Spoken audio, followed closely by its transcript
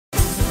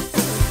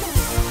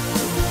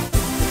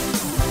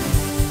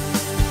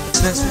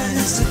Snes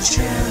is the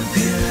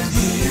champion,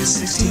 he is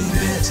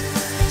 16-bit.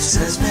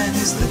 Snes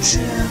is the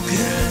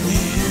champion,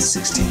 he is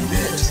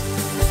 16-bit.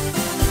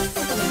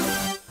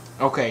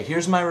 Okay,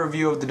 here's my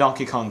review of the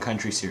Donkey Kong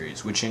Country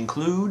series, which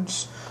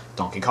includes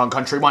Donkey Kong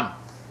Country 1,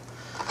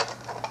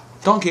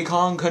 Donkey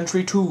Kong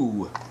Country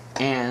 2,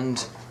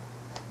 and,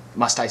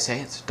 must I say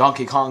it,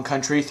 Donkey Kong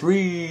Country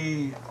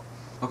 3.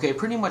 Okay,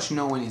 pretty much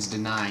no one is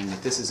denying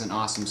that this is an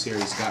awesome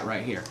series got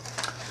right here.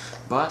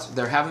 But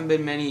there haven't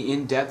been many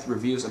in-depth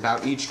reviews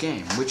about each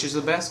game. Which is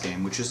the best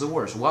game? Which is the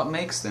worst? What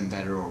makes them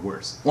better or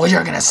worse? Well,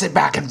 you're gonna sit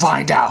back and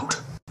find out.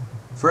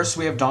 First,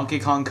 we have Donkey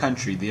Kong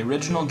Country, the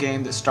original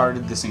game that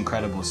started this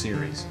incredible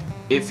series.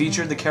 It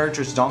featured the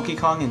characters Donkey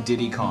Kong and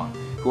Diddy Kong,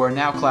 who are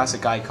now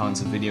classic icons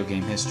of video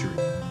game history.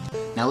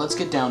 Now let's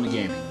get down to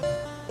gaming.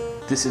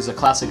 This is a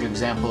classic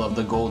example of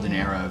the golden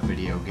era of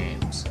video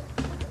games.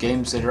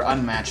 Games that are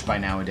unmatched by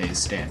nowadays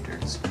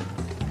standards.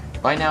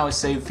 By now, a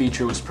save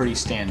feature was pretty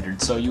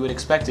standard, so you would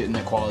expect it in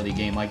a quality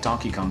game like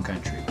Donkey Kong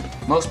Country.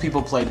 Most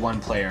people played one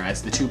player,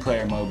 as the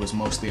two-player mode was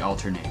mostly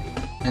alternating.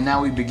 And now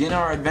we begin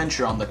our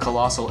adventure on the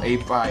colossal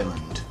Ape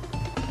Island.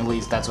 At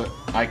least that's what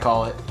I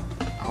call it.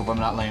 I hope I'm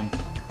not lame.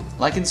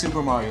 Like in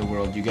Super Mario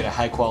World, you get a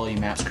high-quality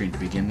map screen to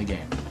begin the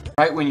game.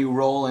 Right when you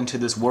roll into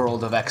this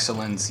world of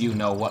excellence, you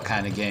know what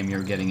kind of game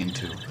you're getting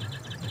into.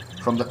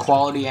 From the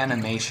quality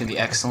animation, the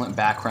excellent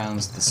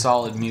backgrounds, the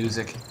solid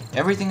music,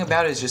 everything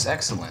about it is just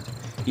excellent.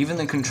 Even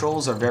the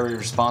controls are very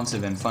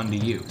responsive and fun to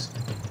use.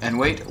 And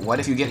wait, what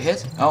if you get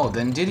hit? Oh,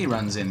 then Diddy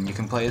runs in and you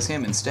can play as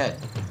him instead.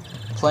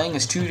 Playing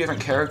as two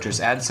different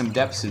characters adds some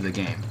depth to the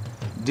game.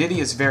 Diddy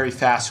is very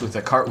fast with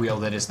a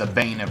cartwheel that is the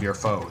bane of your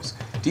foes.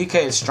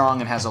 DK is strong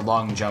and has a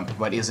long jump,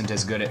 but isn't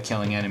as good at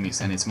killing enemies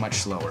and is much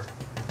slower.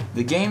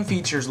 The game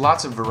features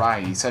lots of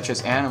variety, such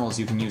as animals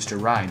you can use to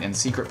ride and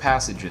secret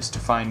passages to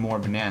find more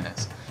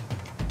bananas.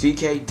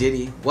 DK,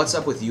 Diddy, what's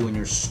up with you and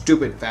your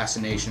stupid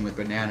fascination with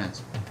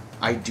bananas?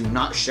 I do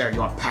not share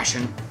your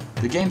passion.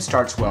 The game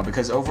starts well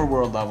because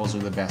overworld levels are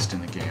the best in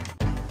the game.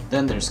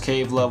 Then there's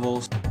cave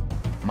levels,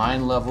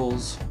 mine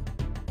levels.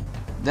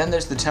 Then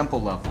there's the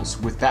temple levels,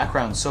 with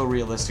backgrounds so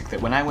realistic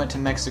that when I went to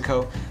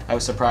Mexico, I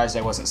was surprised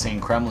I wasn't seeing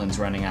Kremlins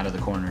running out of the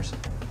corners.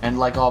 And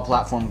like all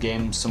platform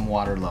games, some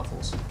water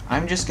levels.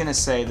 I'm just gonna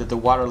say that the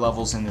water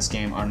levels in this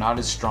game are not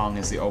as strong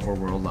as the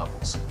overworld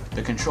levels.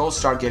 The controls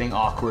start getting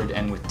awkward,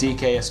 and with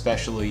DK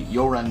especially,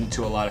 you'll run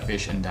into a lot of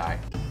fish and die.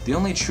 The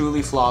only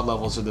truly flawed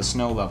levels are the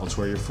snow levels,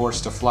 where you're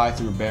forced to fly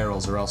through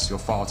barrels or else you'll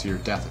fall to your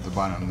death at the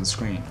bottom of the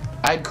screen.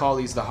 I'd call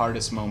these the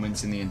hardest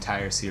moments in the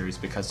entire series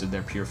because of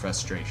their pure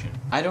frustration.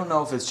 I don't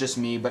know if it's just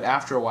me, but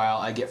after a while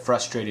I get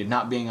frustrated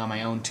not being on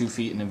my own 2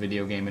 feet in a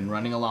video game and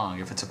running along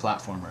if it's a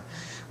platformer.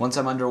 Once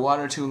I'm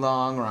underwater too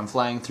long or I'm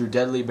flying through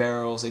deadly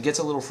barrels, it gets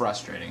a little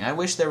frustrating. I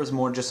wish there was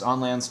more just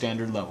on-land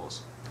standard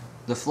levels.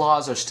 The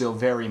flaws are still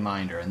very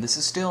minor, and this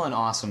is still an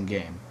awesome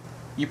game.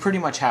 You pretty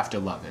much have to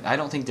love it. I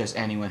don't think there's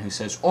anyone who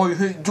says, "I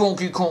hate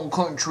Donkey Kong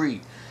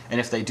Country," and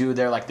if they do,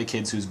 they're like the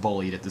kids who's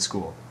bullied at the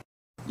school.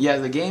 Yeah,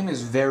 the game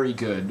is very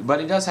good, but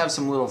it does have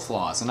some little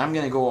flaws, and I'm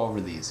going to go over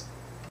these.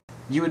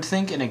 You would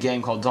think in a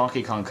game called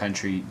Donkey Kong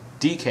Country,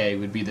 DK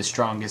would be the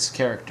strongest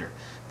character,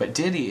 but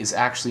Diddy is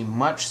actually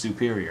much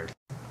superior.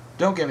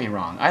 Don't get me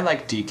wrong, I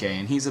like DK,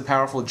 and he's a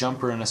powerful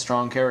jumper and a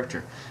strong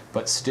character,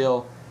 but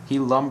still, he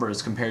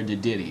lumbers compared to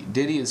Diddy.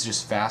 Diddy is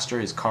just faster,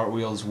 his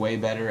cartwheel is way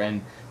better,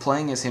 and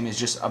playing as him is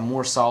just a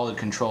more solid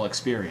control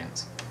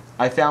experience.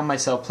 I found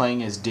myself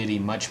playing as Diddy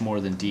much more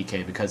than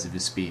DK because of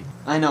his speed.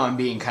 I know I'm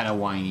being kind of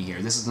whiny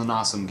here. This is an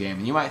awesome game,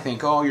 and you might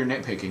think, oh, you're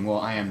nitpicking.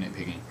 Well, I am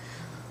nitpicking.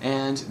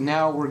 And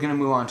now we're going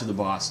to move on to the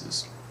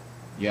bosses.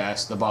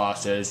 Yes, the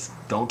bosses.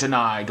 Don't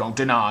deny, don't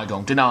deny,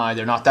 don't deny.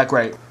 They're not that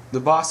great. The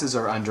bosses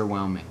are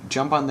underwhelming.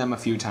 Jump on them a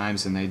few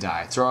times and they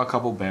die. Throw a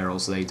couple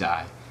barrels, they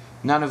die.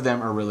 None of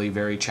them are really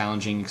very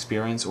challenging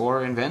experience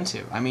or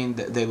inventive. I mean,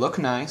 they look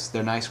nice,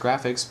 they're nice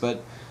graphics,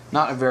 but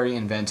not a very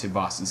inventive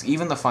bosses.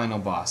 Even the final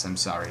boss, I'm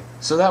sorry.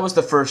 So that was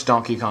the first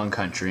Donkey Kong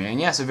Country, and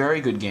yes, a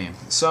very good game.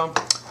 So,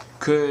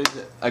 could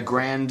a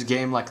grand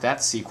game like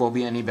that sequel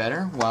be any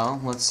better? Well,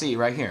 let's see,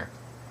 right here.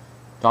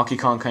 Donkey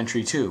Kong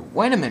Country 2.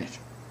 Wait a minute,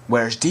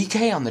 where's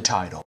DK on the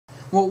title?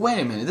 Well, wait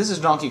a minute, this is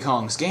Donkey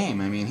Kong's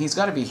game. I mean, he's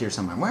got to be here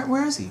somewhere.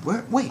 Where is he?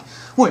 Wait,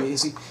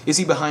 is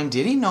he behind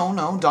Diddy?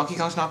 No, Donkey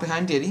Kong's not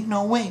behind Diddy.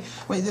 No, wait,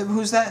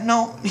 who's that?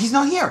 No, he's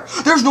not here.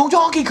 There's no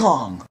Donkey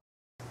Kong!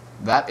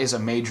 That is a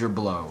major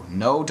blow.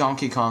 No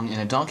Donkey Kong in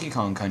a Donkey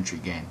Kong Country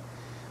game.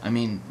 I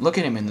mean, look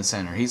at him in the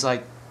center. He's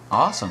like,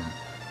 awesome.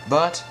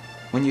 But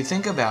when you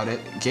think about it,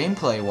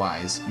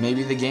 gameplay-wise,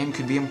 maybe the game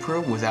could be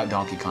improved without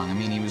Donkey Kong. I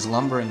mean, he was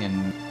lumbering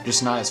and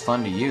just not as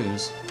fun to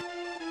use.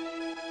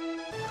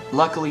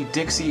 Luckily,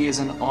 Dixie is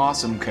an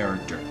awesome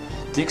character.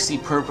 Dixie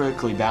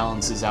perfectly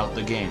balances out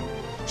the game.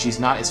 She's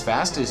not as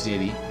fast as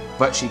Diddy,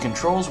 but she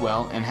controls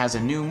well and has a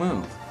new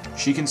move.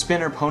 She can spin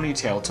her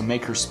ponytail to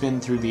make her spin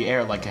through the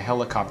air like a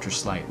helicopter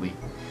slightly.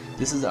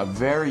 This is a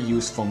very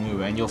useful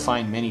move, and you'll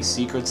find many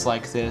secrets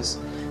like this.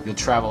 You'll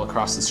travel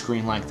across the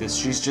screen like this.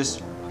 She's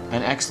just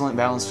an excellent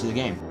balance to the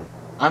game.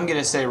 I'm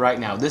gonna say right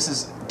now, this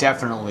is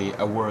definitely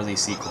a worthy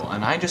sequel,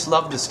 and I just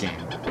love this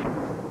game.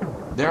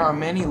 There are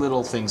many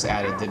little things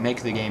added that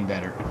make the game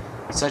better,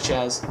 such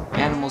as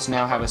animals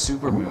now have a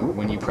super move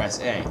when you press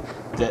A,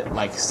 that,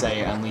 like,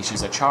 say,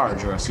 unleashes a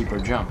charge or a super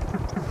jump.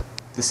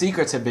 The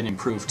secrets have been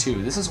improved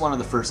too. This is one of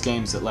the first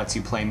games that lets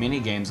you play mini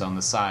games on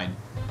the side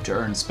to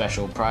earn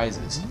special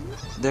prizes.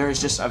 There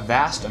is just a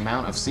vast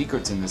amount of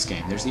secrets in this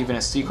game. There's even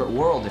a secret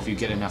world if you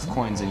get enough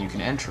coins and you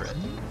can enter it.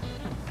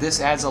 This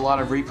adds a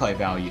lot of replay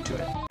value to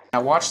it.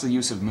 Now watch the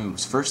use of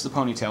moves. First the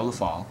ponytail to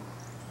fall,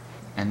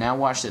 and now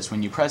watch this.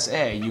 When you press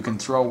A, you can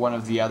throw one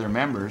of the other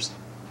members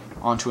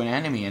onto an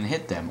enemy and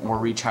hit them, or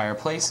reach higher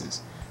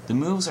places. The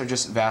moves are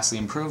just vastly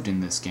improved in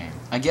this game.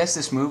 I guess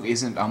this move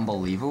isn't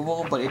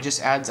unbelievable, but it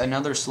just adds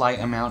another slight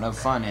amount of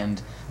fun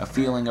and a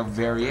feeling of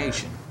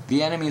variation.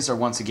 The enemies are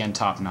once again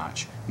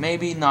top-notch.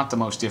 Maybe not the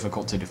most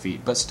difficult to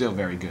defeat, but still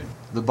very good.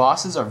 The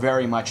bosses are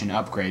very much an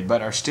upgrade,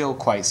 but are still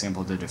quite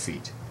simple to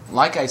defeat.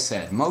 Like I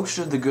said, most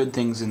of the good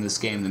things in this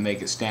game that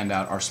make it stand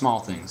out are small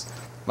things,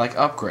 like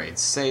upgrades,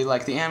 say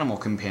like the animal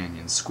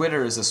companion.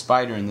 Squitter is a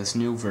spider in this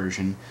new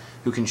version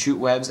who can shoot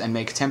webs and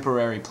make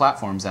temporary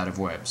platforms out of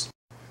webs.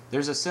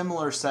 There's a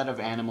similar set of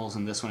animals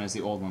in this one as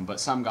the old one,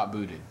 but some got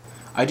booted.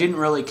 I didn't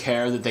really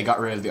care that they got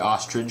rid of the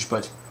ostrich,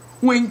 but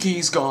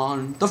Winky's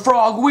gone! The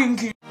frog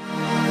Winky!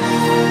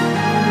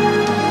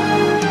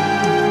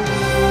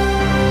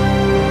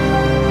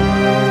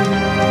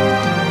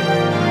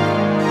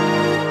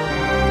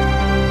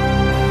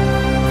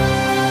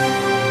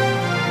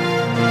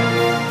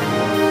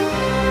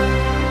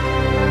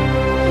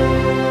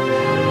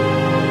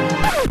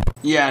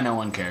 Yeah, no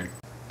one cared.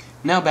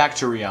 Now back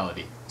to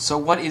reality. So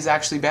what is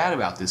actually bad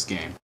about this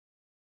game?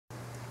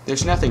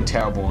 There's nothing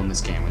terrible in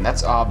this game, and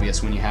that's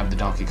obvious when you have the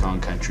Donkey Kong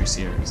Country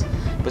series.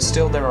 But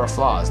still there are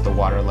flaws. The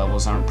water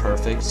levels aren't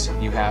perfect,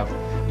 you have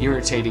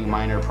irritating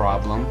minor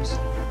problems.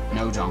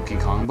 No Donkey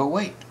Kong, but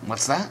wait,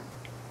 what's that?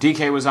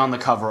 DK was on the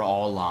cover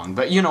all along,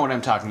 but you know what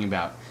I'm talking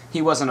about.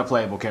 He wasn't a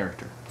playable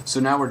character. So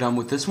now we're done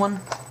with this one,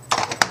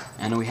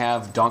 and we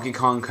have Donkey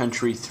Kong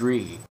Country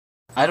 3.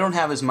 I don't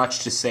have as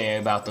much to say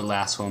about the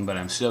last one, but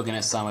I'm still going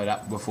to sum it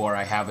up before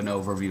I have an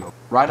overview.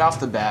 Right off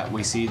the bat,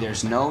 we see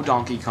there's no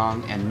Donkey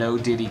Kong and no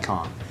Diddy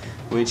Kong,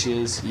 which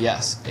is,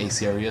 yes, a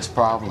serious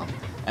problem,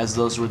 as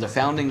those were the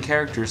founding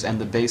characters and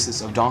the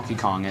basis of Donkey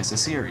Kong as a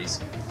series.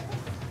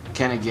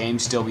 Can a game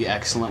still be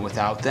excellent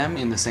without them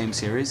in the same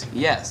series?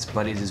 Yes,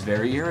 but it is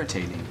very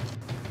irritating.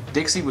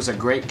 Dixie was a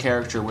great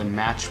character when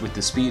matched with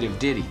the speed of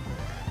Diddy,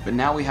 but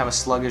now we have a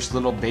sluggish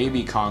little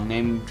baby Kong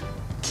named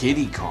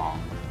Kiddy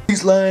Kong.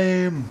 He's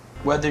lame!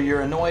 Whether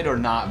you're annoyed or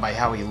not by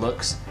how he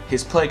looks,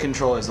 his play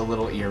control is a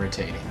little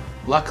irritating.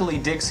 Luckily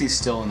Dixie's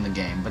still in the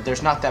game, but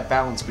there's not that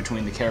balance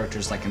between the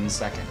characters like in the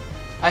second.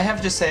 I have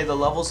to say the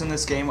levels in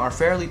this game are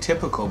fairly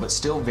typical but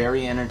still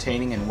very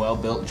entertaining and well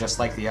built just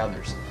like the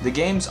others. The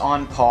game's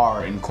on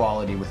par in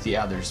quality with the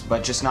others,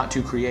 but just not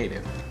too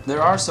creative.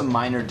 There are some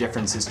minor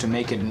differences to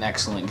make it an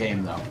excellent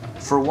game though.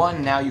 For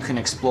one, now you can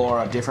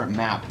explore a different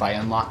map by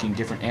unlocking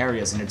different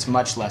areas and it's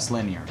much less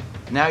linear.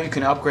 Now you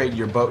can upgrade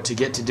your boat to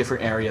get to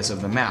different areas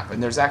of the map,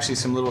 and there's actually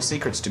some little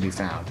secrets to be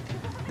found.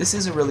 This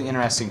is a really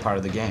interesting part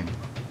of the game.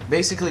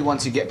 Basically,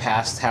 once you get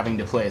past having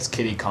to play as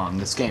Kiddy Kong,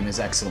 this game is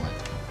excellent.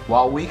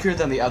 While weaker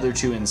than the other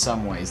two in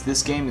some ways,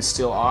 this game is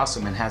still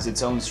awesome and has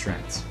its own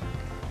strengths.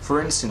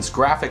 For instance,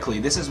 graphically,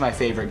 this is my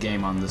favorite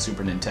game on the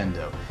Super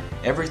Nintendo.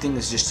 Everything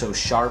is just so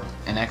sharp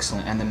and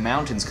excellent, and the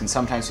mountains can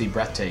sometimes be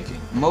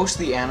breathtaking. Most of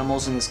the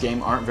animals in this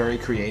game aren't very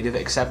creative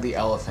except the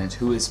elephant,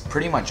 who is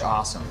pretty much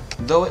awesome.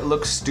 Though it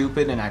looks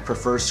stupid and I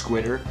prefer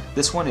Squitter,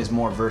 this one is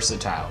more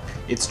versatile.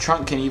 Its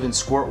trunk can even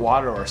squirt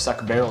water or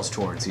suck barrels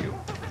towards you.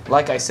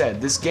 Like I said,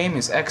 this game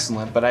is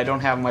excellent, but I don't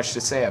have much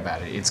to say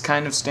about it. It's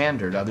kind of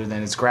standard other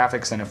than its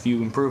graphics and a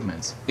few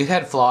improvements. It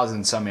had flaws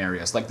in some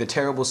areas, like the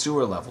terrible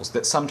sewer levels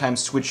that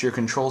sometimes switch your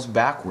controls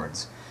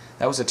backwards.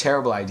 That was a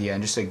terrible idea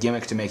and just a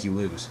gimmick to make you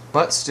lose.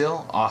 But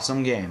still,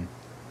 awesome game.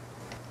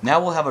 Now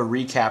we'll have a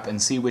recap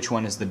and see which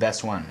one is the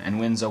best one and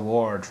wins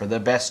award for the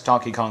best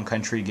Donkey Kong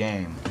Country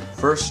game.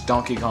 First,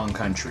 Donkey Kong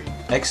Country.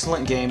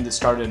 Excellent game that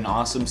started an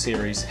awesome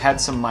series, had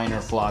some minor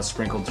flaws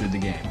sprinkled through the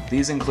game.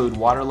 These include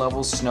water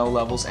levels, snow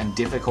levels, and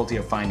difficulty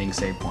of finding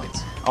save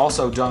points.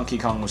 Also, Donkey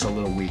Kong was a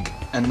little weak.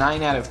 A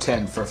 9 out of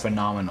 10 for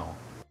phenomenal.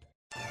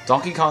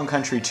 Donkey Kong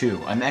Country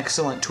 2, an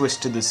excellent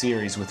twist to the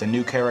series with a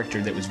new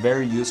character that was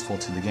very useful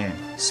to the game.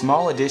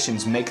 Small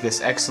additions make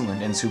this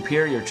excellent and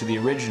superior to the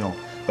original,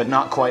 but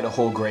not quite a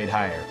whole grade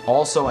higher.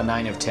 Also a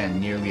 9 of 10,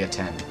 nearly a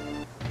 10.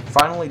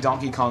 Finally,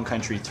 Donkey Kong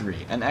Country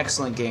 3, an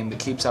excellent game that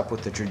keeps up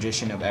with the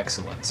tradition of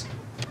excellence.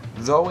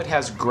 Though it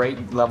has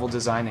great level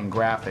design and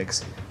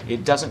graphics,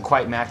 it doesn't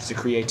quite match the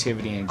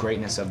creativity and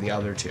greatness of the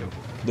other two.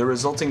 The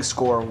resulting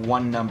score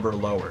one number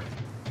lower.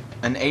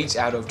 An 8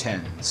 out of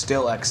 10,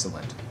 still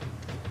excellent.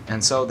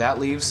 And so that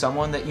leaves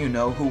someone that you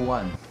know who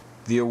won.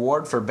 The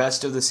award for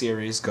best of the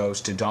series goes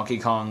to Donkey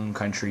Kong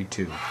Country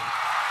 2.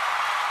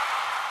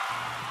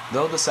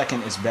 Though the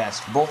second is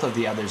best, both of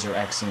the others are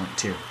excellent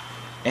too.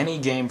 Any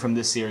game from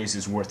this series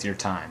is worth your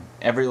time.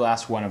 Every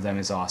last one of them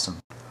is awesome.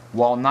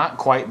 While not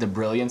quite the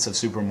brilliance of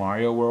Super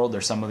Mario World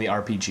or some of the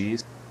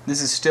RPGs,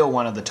 this is still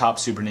one of the top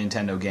Super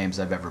Nintendo games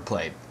I've ever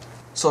played.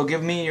 So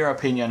give me your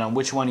opinion on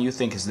which one you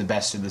think is the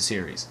best of the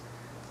series.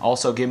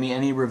 Also, give me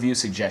any review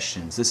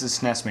suggestions. This is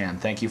Snes Man.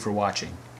 Thank you for watching.